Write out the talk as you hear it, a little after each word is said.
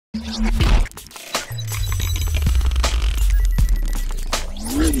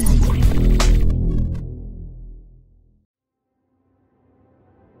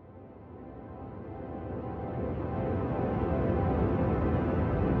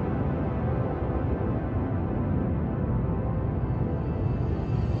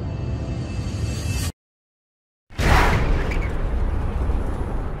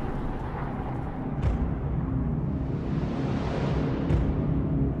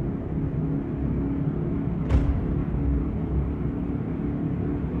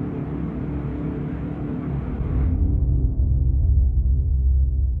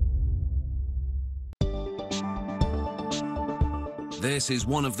This is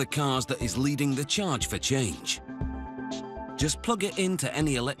one of the cars that is leading the charge for change. Just plug it into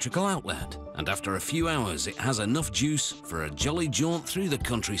any electrical outlet, and after a few hours it has enough juice for a jolly jaunt through the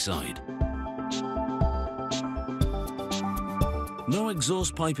countryside. No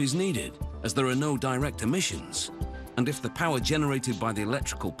exhaust pipe is needed, as there are no direct emissions. And if the power generated by the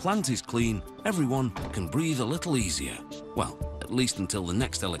electrical plant is clean, everyone can breathe a little easier. Well, at least until the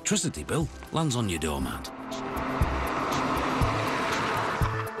next electricity bill lands on your doormat.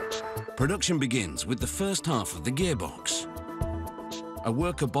 Production begins with the first half of the gearbox. A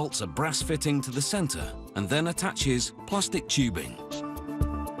worker bolts a brass fitting to the center and then attaches plastic tubing.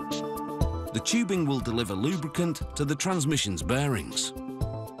 The tubing will deliver lubricant to the transmission's bearings.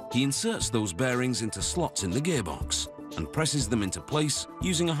 He inserts those bearings into slots in the gearbox and presses them into place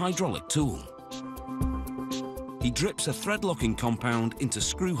using a hydraulic tool. He drips a thread-locking compound into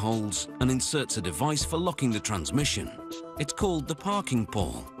screw holes and inserts a device for locking the transmission. It's called the parking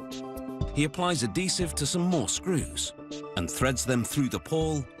pawl. He applies adhesive to some more screws and threads them through the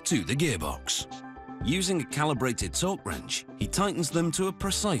pawl to the gearbox. Using a calibrated torque wrench, he tightens them to a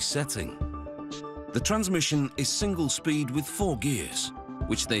precise setting. The transmission is single speed with 4 gears,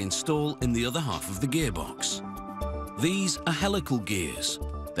 which they install in the other half of the gearbox. These are helical gears.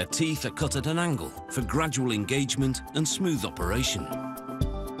 Their teeth are cut at an angle for gradual engagement and smooth operation.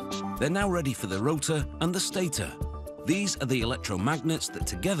 They're now ready for the rotor and the stator. These are the electromagnets that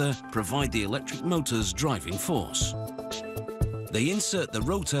together provide the electric motor's driving force. They insert the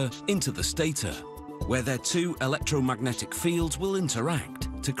rotor into the stator, where their 2 electromagnetic fields will interact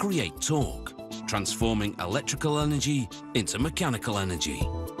to create torque, transforming electrical energy into mechanical energy.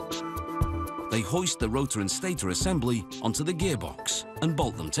 They hoist the rotor and stator assembly onto the gearbox and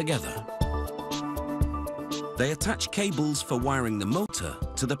bolt them together. They attach cables for wiring the motor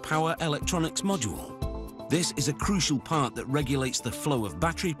to the power electronics module. This is a crucial part that regulates the flow of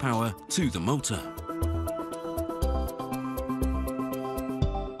battery power to the motor.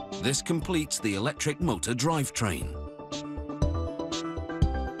 This completes the electric motor drivetrain.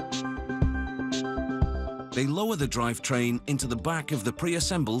 They lower the drivetrain into the back of the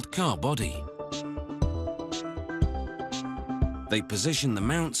pre-assembled car body. They position the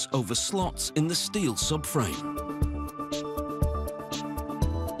mounts over slots in the steel subframe.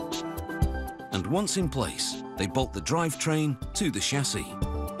 And once in place, they bolt the drivetrain to the chassis.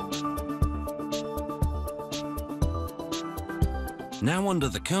 Now under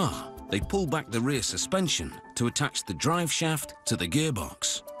the car, they pull back the rear suspension to attach the drive shaft to the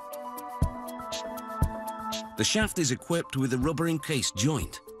gearbox. The shaft is equipped with a rubber encased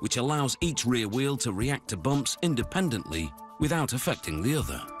joint, which allows each rear wheel to react to bumps independently without affecting the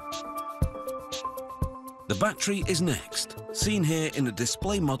other. The battery is next, seen here in a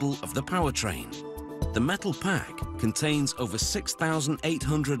display model of the powertrain. The metal pack contains over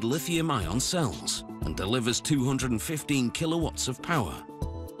 6,800 lithium-ion cells and delivers 215 kilowatts of power.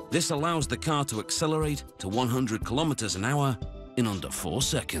 This allows the car to accelerate to 100 kilometers an hour in under 4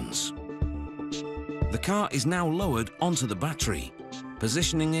 seconds. The car is now lowered onto the battery,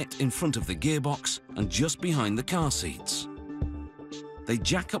 positioning it in front of the gearbox and just behind the car seats. They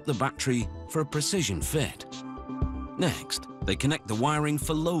jack up the battery for a precision fit. Next, they connect the wiring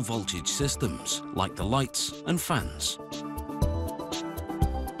for low voltage systems, like the lights and fans.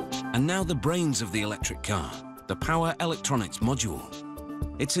 And now the brains of the electric car, the power electronics module.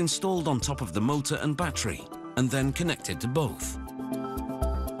 It's installed on top of the motor and battery, and then connected to both.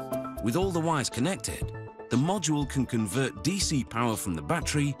 With all the wires connected, the module can convert DC power from the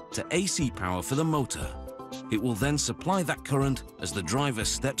battery to AC power for the motor. It will then supply that current as the driver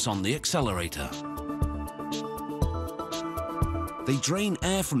steps on the accelerator. They drain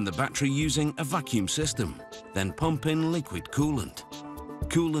air from the battery using a vacuum system, then pump in liquid coolant.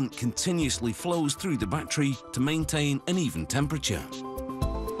 Coolant continuously flows through the battery to maintain an even temperature.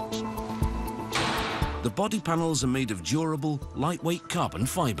 The body panels are made of durable, lightweight carbon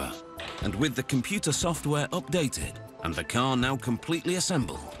fiber, and with the computer software updated and the car now completely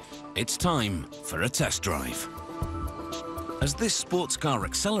assembled, It's time for a test drive. As this sports car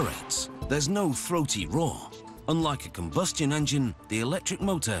accelerates, there's no throaty roar. Unlike a combustion engine, the electric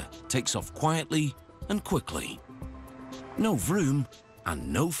motor takes off quietly and quickly. No vroom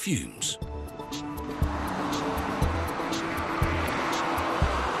and no fumes.